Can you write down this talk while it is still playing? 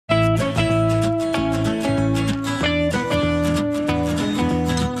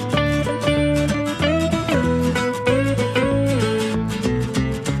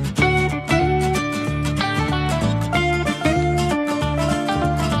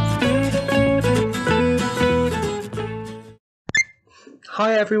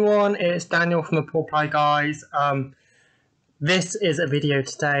Hi everyone, it's Daniel from the Poor Ply Guys. This is a video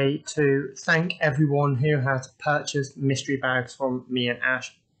today to thank everyone who has purchased mystery bags from me and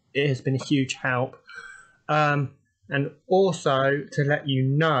Ash. It has been a huge help. And also to let you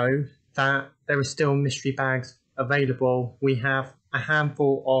know that there are still mystery bags available. We have a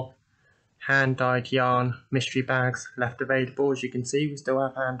handful of hand-dyed yarn mystery bags left available. As you can see, we still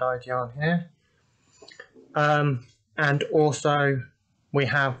have hand-dyed yarn here. And also we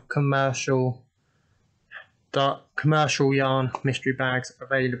have commercial yarn mystery bags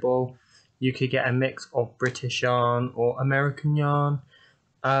available. You could get a mix of British yarn or American yarn.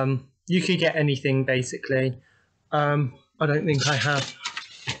 You could get anything basically. I don't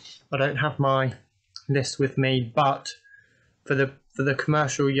have my list with me, but for the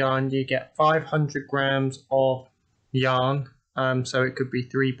commercial yarn you get 500 grams of yarn. So it could be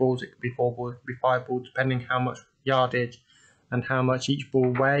 3 balls, it could be 4 balls, it could be 5 balls, depending how much yardage and how much each ball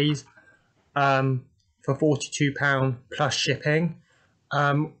weighs, for £42 plus shipping.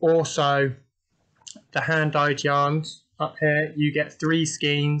 Also, the hand-dyed yarns up here, you get 3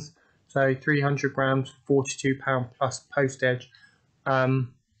 skeins, so 300 grams, £42 plus postage.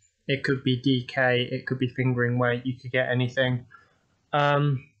 It could be DK, it could be fingering weight, you could get anything.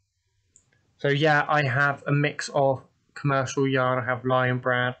 So yeah, I have a mix of commercial yarn. I have Lion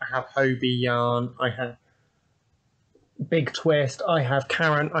Brand, I have Hobie yarn, I have Big Twist, I have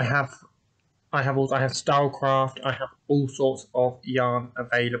Karen, I have Stylecraft, I have all sorts of yarn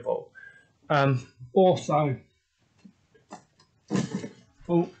available. Also,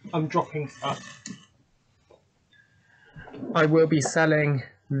 I'm dropping stuff. I will be selling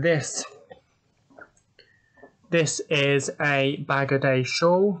this. This is a bag a day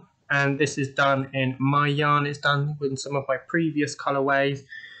shawl, and this is done in my yarn. It's done with some of my previous colorways.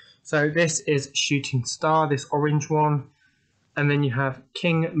 So this is Shooting Star, this orange one, and then you have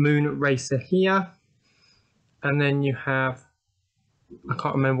King Moon Racer here, and then you have, I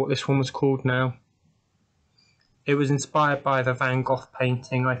can't remember what this one was called now. It was inspired by the Van Gogh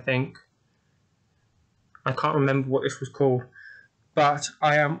painting, I think. I can't remember what this was called, but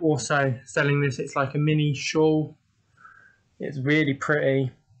I am also selling this. It's like a mini shawl. It's really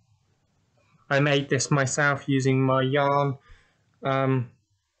pretty. I made this myself using my yarn.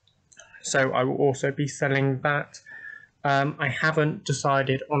 So I will also be selling that. I haven't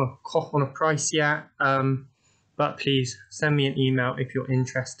decided on a price yet, but please send me an email if you're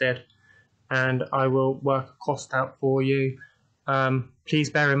interested, and I will work a cost out for you. Please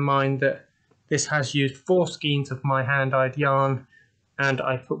bear in mind that this has used 4 skeins of my hand-dyed yarn, and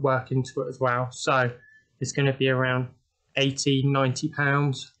I put work into it as well. So it's going to be around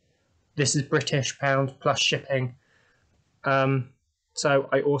 £80–90. This is British pounds plus shipping. So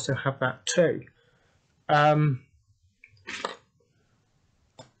I also have that too.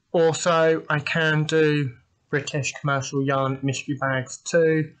 Also, I can do British commercial yarn mystery bags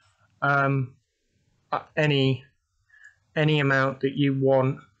too. Any amount that you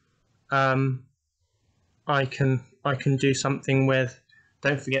want, I can do something with.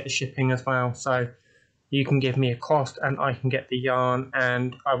 Don't forget the shipping as well. So you can give me a cost, and I can get the yarn,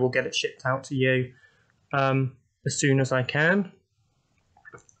 and I will get it shipped out to you as soon as I can.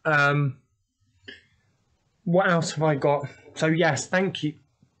 What else have I got? So yes, thank you.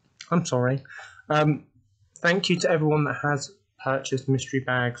 I'm sorry. Thank you to everyone that has purchased mystery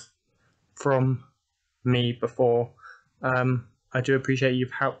bags from me before. I do appreciate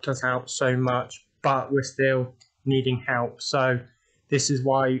you've helped us out so much, but we're still needing help. So this is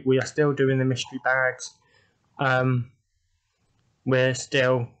why we are still doing the mystery bags. We're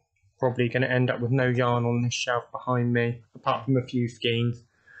still probably going to end up with no yarn on this shelf behind me, apart from a few skeins.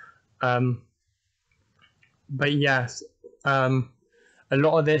 But yes, a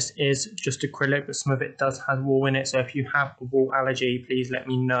lot of this is just acrylic, but some of it does have wool in it. So if you have a wool allergy, please let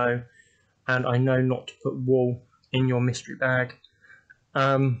me know, and I know not to put wool in your mystery bag.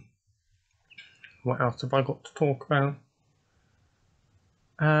 What else have I got to talk about?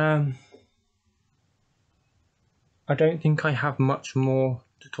 I don't think I have much more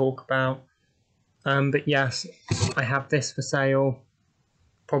to talk about. But yes, I have this for sale,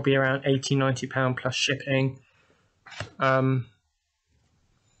 probably around £80–90 plus shipping.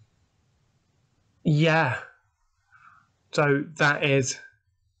 Yeah, so that is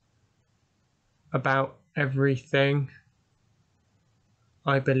about everything,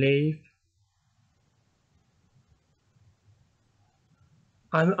 I believe.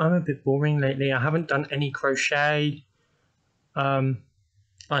 I'm a bit boring lately. I haven't done any crochet. I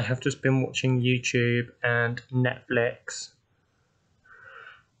have just been watching YouTube and Netflix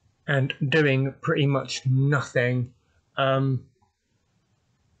and doing pretty much nothing.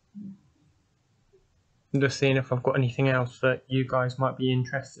 I'm just seeing if I've got anything else that you guys might be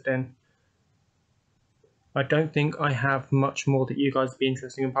interested in. I don't think I have much more that you guys would be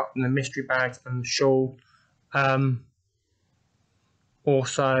interested in apart from the mystery bags and the shawl.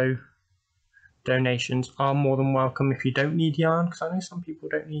 Also, donations are more than welcome if you don't need yarn, because I know some people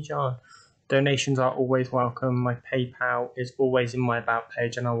don't need yarn. Donations are always welcome. My PayPal is always in my About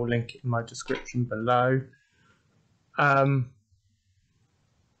page, and I will link it in my description below.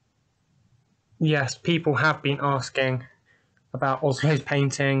 Yes, people have been asking about Oslo's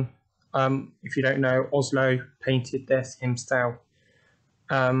painting. If you don't know, Oslo painted this himself.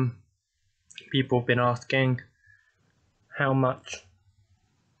 People have been asking how much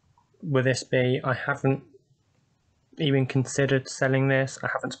will this be. I haven't even considered selling this. I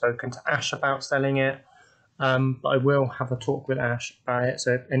haven't spoken to Ash about selling it, but I will have a talk with Ash about it.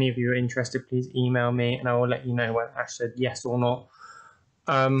 So if any of you are interested, please email me and I will let you know whether Ash said yes or not.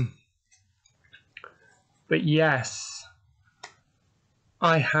 But yes,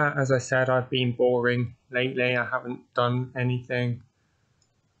 as I said, I've been boring lately. I haven't done anything.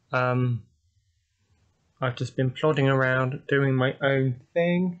 I've just been plodding around doing my own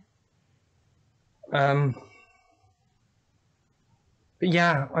thing. But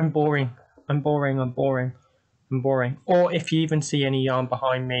yeah, I'm boring. Or if you even see any yarn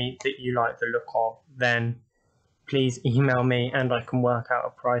behind me that you like the look of, then please email me and I can work out a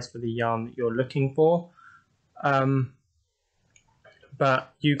price for the yarn that you're looking for.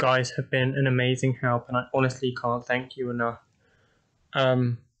 But you guys have been an amazing help and I honestly can't thank you enough.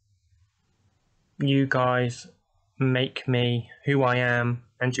 You guys make me who I am,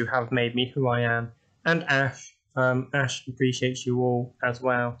 and you have made me who I am. And Ash, Ash appreciates you all as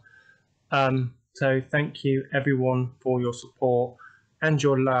well. So thank you everyone for your support and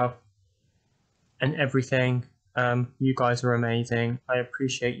your love and everything. You guys are amazing. I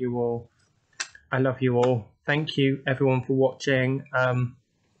appreciate you all. I love you all. Thank you everyone for watching. And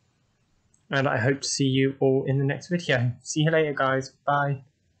I hope to see you all in the next video. See you later, guys. Bye.